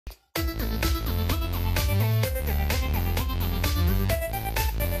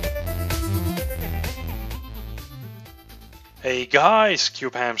Hey guys,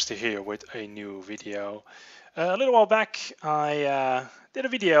 Cubehamster here with a new video. A little while back I did a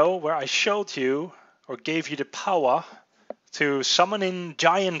video where I showed you or gave you the power to summon in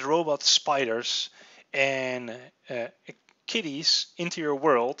giant robot spiders and kitties into your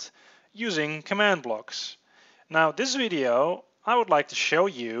world using command blocks. Now this video I would like to show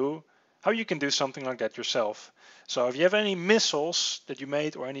you how you can do something like that yourself. So if you have any missiles that you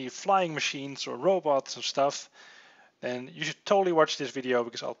made or any flying machines or robots and stuff, then you should totally watch this video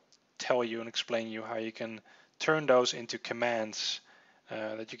because I'll tell you and explain you how you can turn those into commands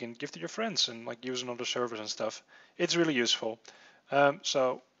that you can give to your friends and like use on other servers and stuff. It's really useful.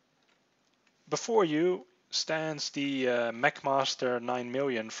 So before you stands the McMaster 9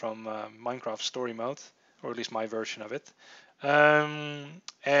 million from Minecraft Story Mode, or at least my version of it.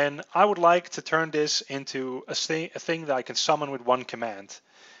 And I would like to turn this into a thing that I can summon with one command.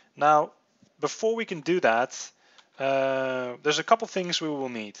 Now, before we can do that, there's a couple things we will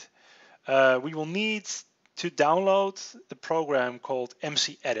need. We will need to download the program called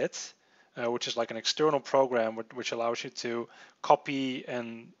MCEdit, which is like an external program which allows you to copy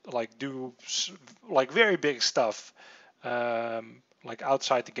and like do like very big stuff like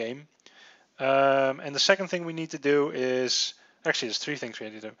outside the game. And the second thing we need to do is, actually there's three things we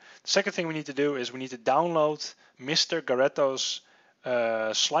need to do. The second thing we need to do is we need to download MrGarretto's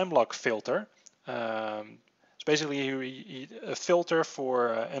Slimeblock filter. It's basically a filter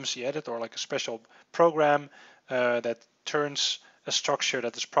for MCEdit, or like a special program that turns a structure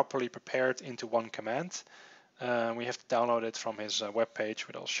that is properly prepared into one command. We have to download it from his webpage,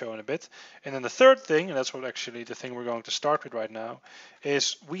 which I'll show in a bit. And then the third thing, and that's what actually the thing we're going to start with right now,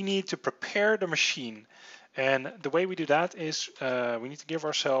 is we need to prepare the machine. And the way we do that is we need to give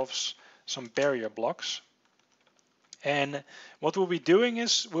ourselves some barrier blocks. And what we'll be doing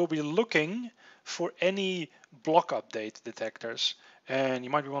is we'll be looking for any block update detectors. And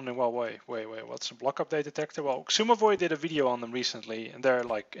you might be wondering, well, wait, what's a block update detector? Well, Xumavoid did a video on them recently, and they're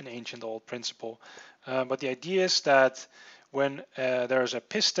like an ancient old principle. But the idea is that when there's a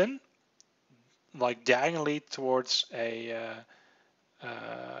piston, like diagonally towards a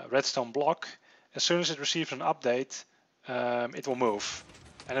redstone block, as soon as it receives an update, it will move.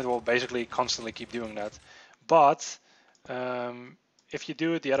 And it will basically constantly keep doing that. But if you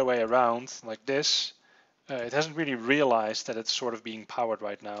do it the other way around, like this, it hasn't really realized that it's sort of being powered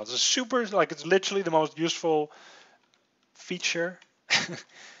right now. It's a super, like it's literally the most useful feature.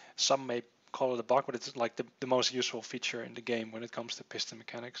 Some may call it a bug, but it's like the most useful feature in the game when it comes to piston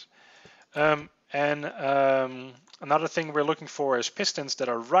mechanics. Another thing we're looking for is pistons that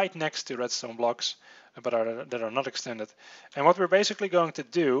are right next to redstone blocks, but that are not extended. And what we're basically going to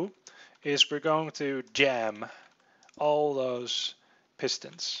do is we're going to jam all those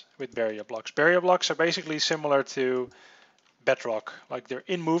pistons with barrier blocks. Barrier blocks are basically similar to bedrock, like they're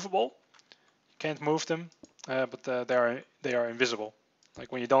immovable. You can't move them, but they are invisible.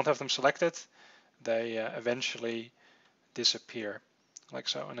 Like when you don't have them selected, they eventually disappear, like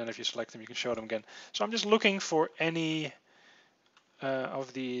so. And then if you select them, you can show them again. So I'm just looking for any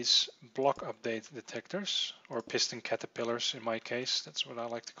of these block update detectors, or piston caterpillars in my case. That's what I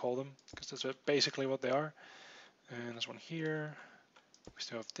like to call them, because that's basically what they are. And there's one here. We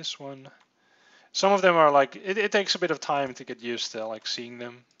still have this one. Some of them are like, it takes a bit of time to get used to like seeing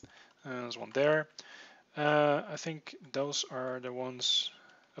them. There's one there. I think those are the ones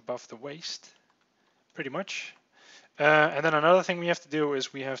above the waist, pretty much. And then another thing we have to do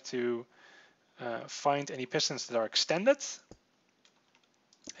is we have to find any pistons that are extended,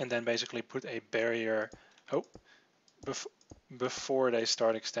 and then basically put a barrier before they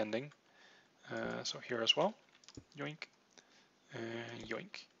start extending. So here as well, yoink,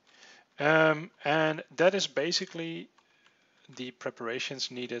 yoink. And that is basically the preparations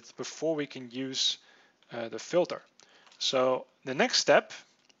needed before we can use the filter. So the next step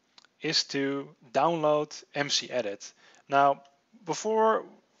is to download MCEdit. Now, before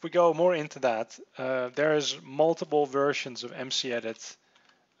we go more into that, there's multiple versions of MCEdit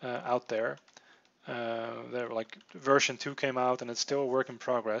out there. Like version 2 came out and it's still a work in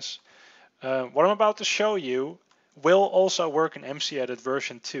progress. What I'm about to show you will also work in MCEdit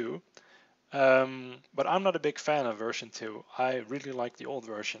version 2, but I'm not a big fan of version 2. I really like the old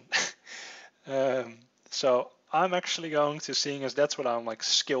version. So I'm actually going to, seeing as that's what I'm like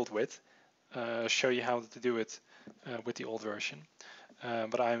skilled with, show you how to do it with the old version.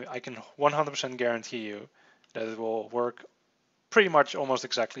 But I can 100% guarantee you that it will work pretty much almost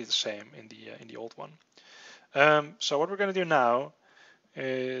exactly the same in the old one. So what we're going to do now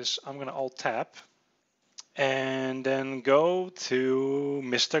is I'm going to Alt-Tab and then go to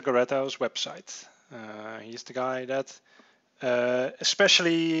MrGarretto's website. He's the guy that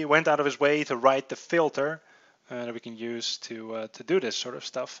especially went out of his way to write the filter that we can use to do this sort of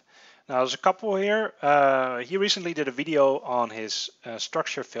stuff. Now there's a couple here. He recently did a video on his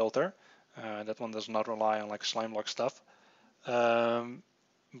structure filter. That one does not rely on like Slimeblock stuff.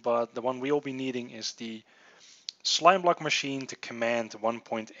 But the one we'll be needing is the Slimeblock machine to command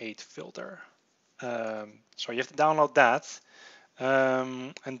 1.8 filter. So you have to download that.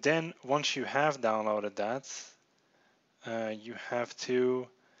 And then once you have downloaded that, you have to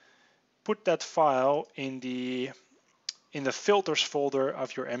put that file in the filters folder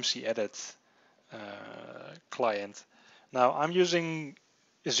of your MCEdit client. Now I'm using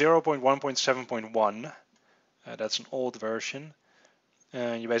 0.1.7.1. That's an old version.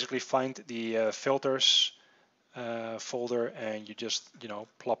 You basically find the filters folder and you just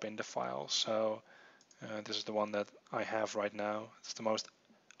plop in the file. So this is the one that I have right now. It's the most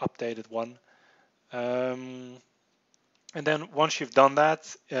updated one. And then once you've done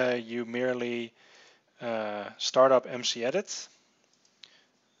that, you merely start up MCEdit.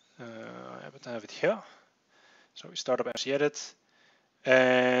 I happen to have it here. So we start up MCEdit,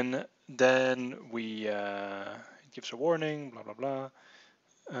 and then it gives a warning, blah blah blah.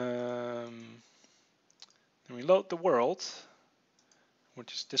 Then we load the world,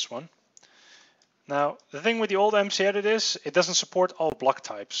 which is this one. Now the thing with the old MCEdit is it doesn't support all block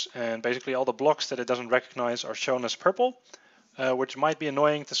types, and basically all the blocks that it doesn't recognize are shown as purple, which might be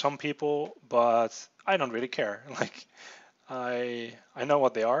annoying to some people, but I don't really care. Like I know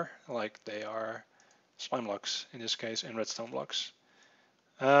what they are. Like they are slime blocks in this case, and redstone blocks.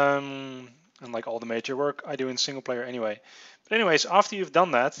 And like all the major work I do in single player anyway. But anyways, after you've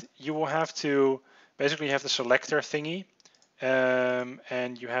done that, you will have to basically have the selector thingy,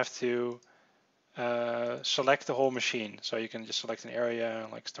 and you have to select the whole machine. So you can just select an area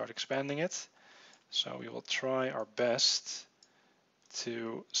and like start expanding it. So we will try our best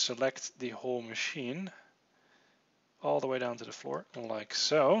to select the whole machine all the way down to the floor, like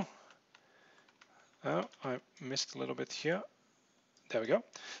so. Oh, I missed a little bit here. There we go.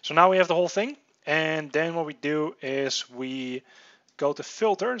 So now we have the whole thing, and then what we do is we go to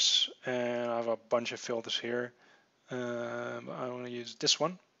filters, and I have a bunch of filters here. I want to use this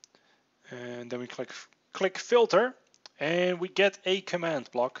one, and then we click filter, and we get a command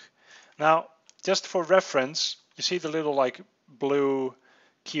block. Now, just for reference, you see the little like blue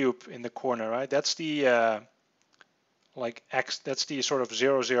cube in the corner, right? That's the like X. That's the sort of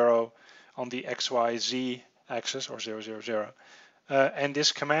 0, 0 on the XYZ axis, or 0, 0, 0. And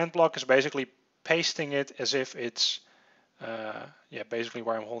this command block is basically pasting it as if it's basically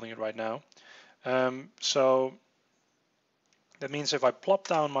where I'm holding it right now. So that means if I plop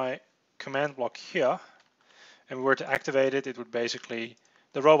down my command block here and we were to activate it, it would basically,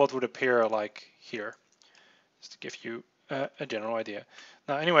 the robot would appear like here, just to give you a general idea.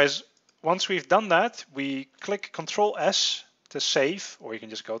 Now anyways, once we've done that, we click Control S to save, or you can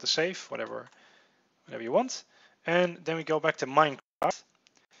just go to save, whatever you want. And then we go back to Minecraft,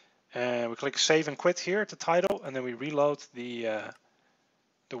 and we click Save and Quit here to title, and then we reload the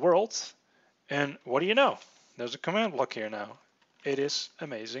world. And what do you know? There's a command block here now. It is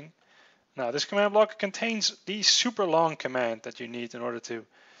amazing. Now this command block contains the super long command that you need in order to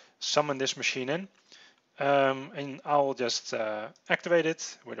summon this machine in. And I'll just activate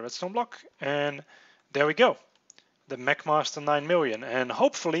it with a redstone block, and there we go. The McMaster 9 million. And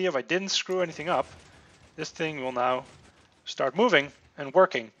hopefully, if I didn't screw anything up, this thing will now start moving and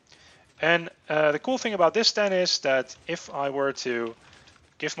working. And the cool thing about this then is that if I were to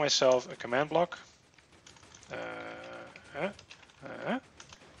give myself a command block,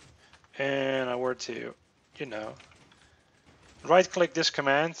 and I were to, right click this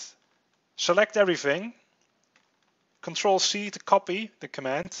command, select everything, Control C to copy the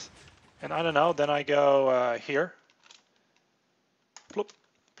command, and I don't know, then I go here, plop,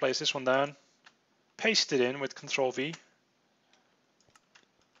 place this one down, paste it in with Control V,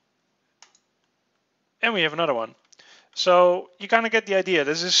 and we have another one. So you kind of get the idea.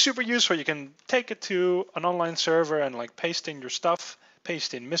 This is super useful. You can take it to an online server and like paste in your stuff,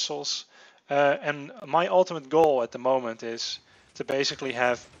 paste in missiles. And my ultimate goal at the moment is to basically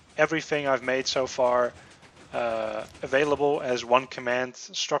have everything I've made so far available as one command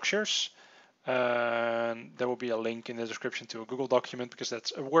structures. There will be a link in the description to a Google document, because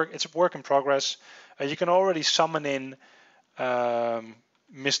it's a work in progress. You can already summon in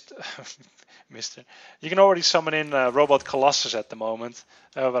you can already summon in Robot Colossus at the moment,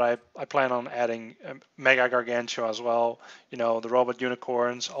 but I plan on adding Mega Gargantua as well. The robot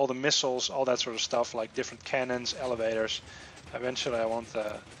unicorns, all the missiles, all that sort of stuff, like different cannons, elevators. Eventually, I want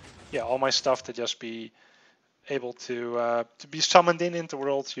all my stuff to just be able to be summoned into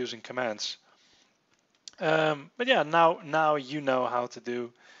worlds using commands. But yeah, now you know how to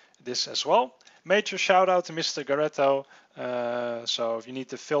do this as well. Major shout out to MrGarretto. So if you need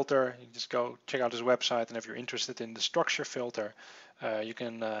to filter, you just go check out his website, and if you're interested in the structure filter, you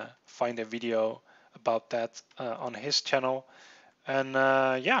can find a video about that on his channel. And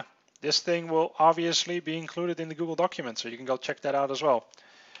yeah, this thing will obviously be included in the Google document, so you can go check that out as well.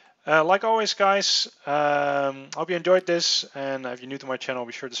 Like always, guys, hope you enjoyed this, and if you're new to my channel,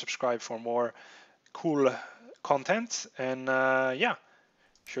 be sure to subscribe for more cool content. And yeah,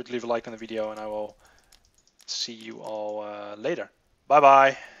 be sure to leave a like on the video, and I will see you all later. Bye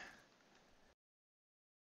bye.